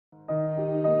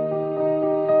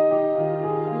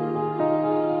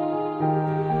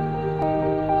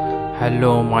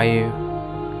Hello, my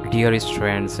dearest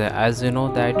friends. As you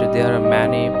know that there are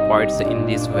many poets in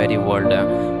this very world,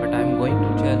 but I'm going to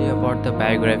tell you about the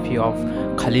biography of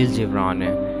Khalil Gibran.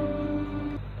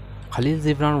 Khalil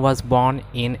Gibran was born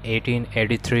in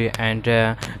 1883 and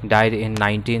died in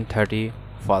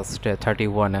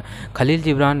 1931. Khalil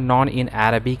Gibran, known in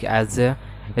Arabic as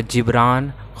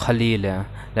Gibran Khalil,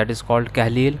 that is called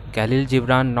Kahlil. Kahlil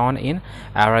Gibran, known in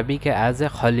Arabic as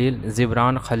Khalil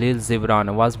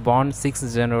Gibran, was born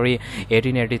 6 January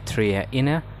 1883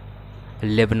 in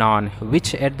Lebanon,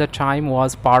 which at the time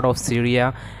was part of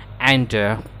Syria and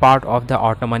part of the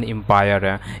Ottoman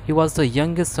Empire. He was the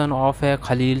youngest son of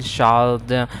Khalil Shah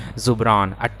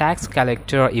Zubran, a tax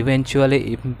collector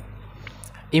eventually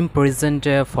imprisoned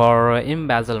for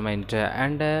embezzlement,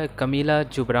 and Camilla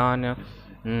Gibran,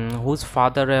 whose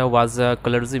father was a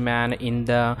clergyman in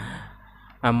the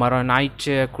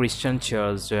Maronite Christian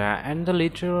Church, and the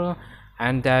later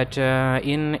and that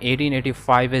in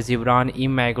 1885 Gibran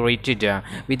immigrated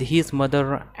with his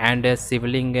mother and a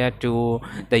sibling to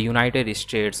the United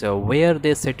States, where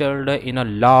they settled in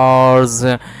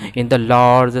the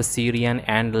large Syrian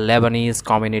and Lebanese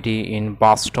community in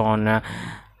Boston.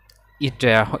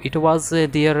 It was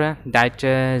there that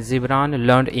Gibran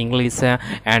learned English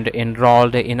and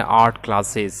enrolled in art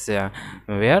classes,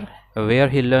 where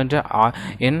he learned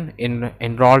in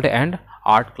enrolled and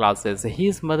art classes.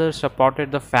 His mother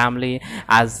supported the family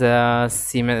as a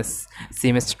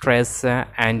seamstress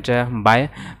and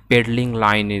by peddling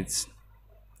lines.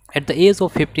 At the age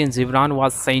of 15, Gibran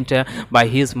was sent by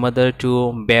his mother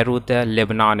to Beirut,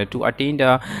 Lebanon, to attend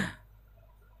a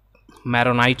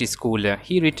Maronite school.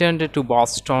 He returned to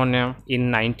Boston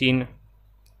in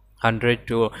 1900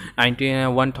 to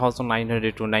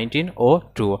 1900 to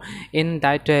 1902. In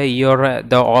that year,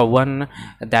 the one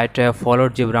that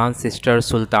followed, Gibran's sister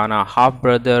Sultana, half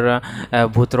brother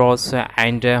Butros,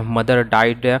 and mother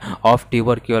died of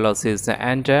tuberculosis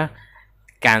and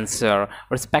cancer,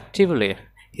 respectively.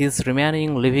 His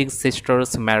remaining living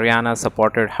sisters, Mariana,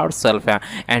 supported herself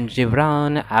and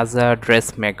Gibran as a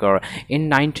dressmaker. In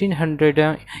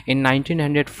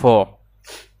 1904,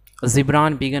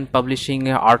 Gibran began publishing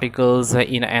articles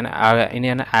in an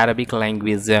Arabic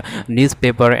language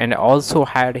newspaper, and also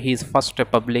had his first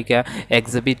public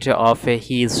exhibit of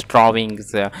his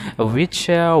drawings, which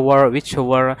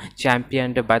were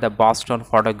championed by the Boston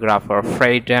photographer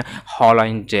Fred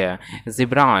Holland.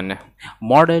 Gibran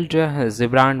modeled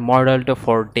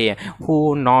for Day,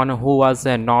 who was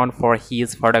known for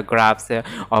his photographs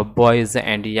of boys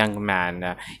and young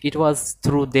men. It was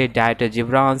through Day that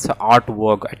Gibran's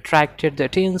artwork attracted the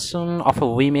attention of a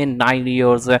woman 9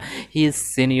 years his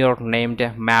senior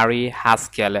named Mary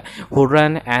Haskell, who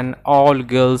ran an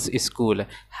all-girls school.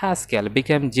 Haskell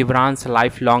became Gibran's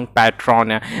lifelong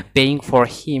patron, paying for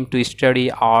him to study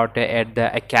art at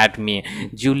the Académie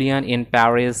Julian in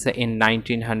Paris in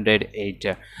 1908.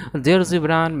 There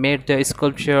Gibran made the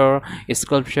sculptor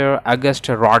Auguste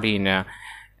Rodin,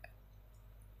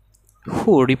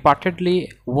 who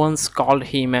reportedly once called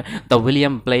him the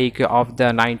William Blake of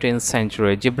the 19th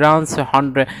century. Gibran's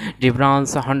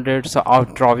hundreds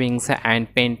of drawings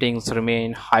and paintings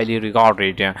remain highly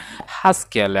regarded.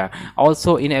 Haskell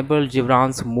also enabled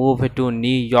Gibran's move to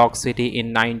New York City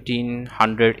in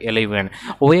 1911,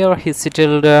 where he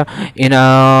settled in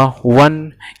a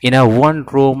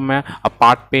one-room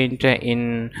apartment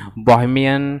in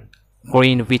Bohemian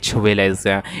Greenwich Village.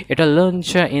 At a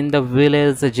lunch in the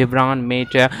village, Gibran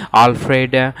met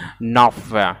Alfred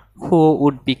Knopf, who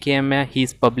would become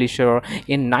his publisher.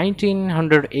 In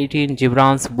 1918,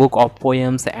 Gibran's book of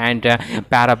poems and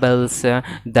parables,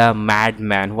 The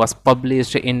Madman, was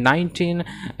published. In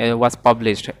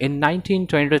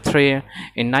 1923,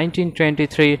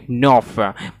 Knopf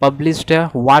published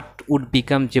what would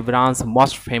become Gibran's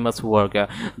most famous work,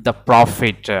 The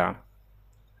Prophet.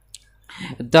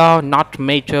 Though not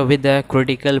met with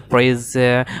critical praise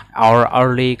or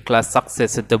early class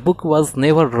success, the book was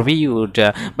never reviewed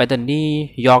by the New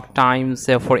York Times,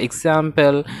 for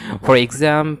example,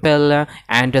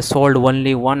 and sold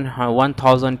only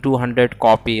 1,200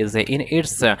 copies. In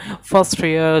its first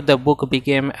year, the book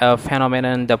became a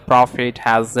phenomenon. The Prophet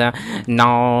has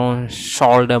now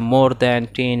sold more than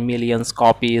 10 million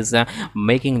copies,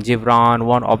 making Gibran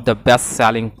one of the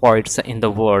best-selling poets in the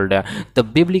world. The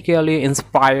biblically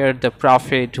inspired the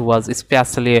Prophet was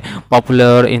especially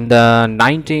popular in the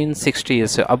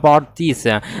 1960s. About this,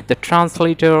 the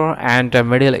translator and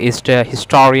Middle East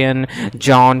historian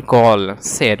John Cole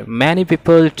said many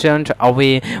people turned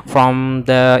away from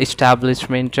the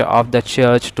establishment of the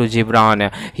church to Gibran.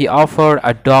 He offered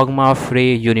a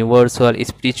dogma-free universal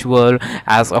spiritual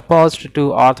as opposed to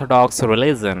orthodox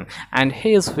religion, and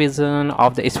his vision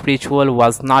of the spiritual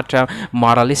was not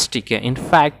moralistic. In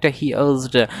fact, he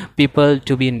urged people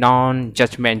to be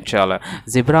non-judgmental.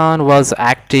 Gibran was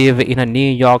active in a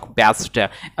New York-based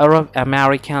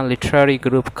Arab-American literary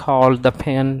group called the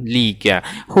Pen League,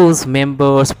 whose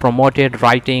members promoted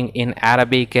writing in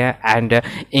Arabic and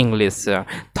English.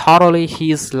 Thoroughly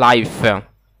his life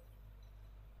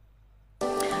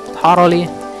thoroughly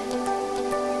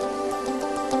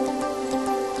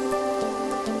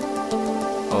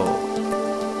oh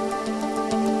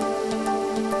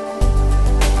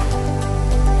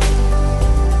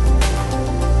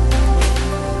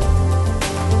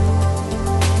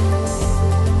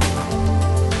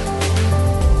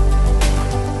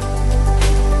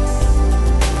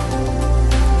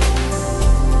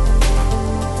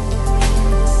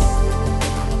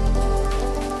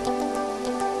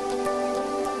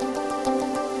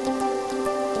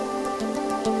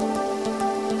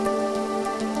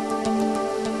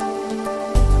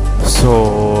So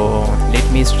let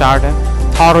me start.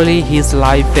 Thoroughly his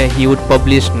life, he would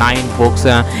publish 9 books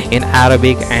in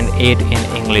Arabic and 8 in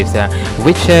English,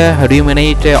 which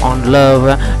ruminate on love,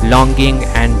 longing,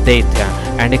 and death,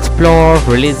 and explore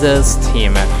religious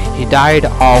theme. He died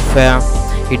of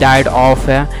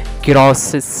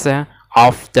cirrhosis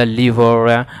of the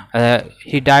liver.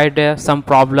 He died some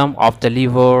problem of the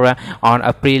liver on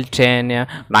April 10,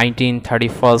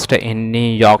 1931 in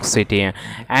New York City,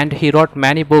 and he wrote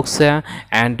many books,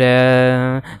 and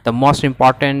the most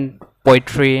important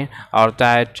poetry are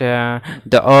that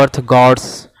The Earth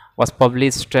Gods was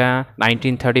published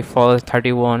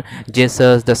 1934-31,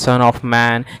 Jesus the Son of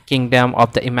Man, Kingdom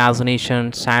of the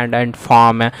Imagination, Sand and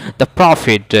Form, The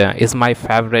Prophet is my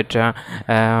favorite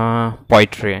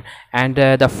poetry, and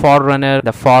The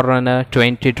Forerunner,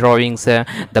 20 drawings,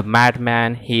 The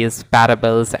Madman, his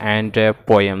parables and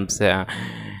poems.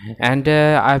 And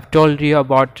I've told you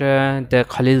about the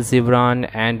Kahlil Gibran,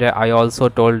 and I also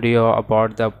told you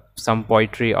about the some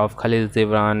poetry of Kahlil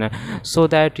Gibran, so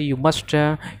that you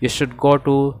should go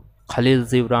to Kahlil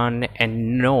Gibran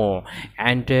and know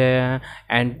and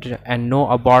know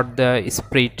about the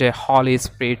spirit, Holy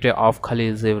Spirit of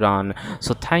Kahlil Gibran.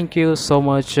 So thank you so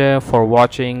much for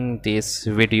watching this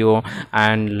video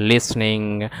and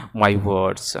listening my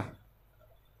words.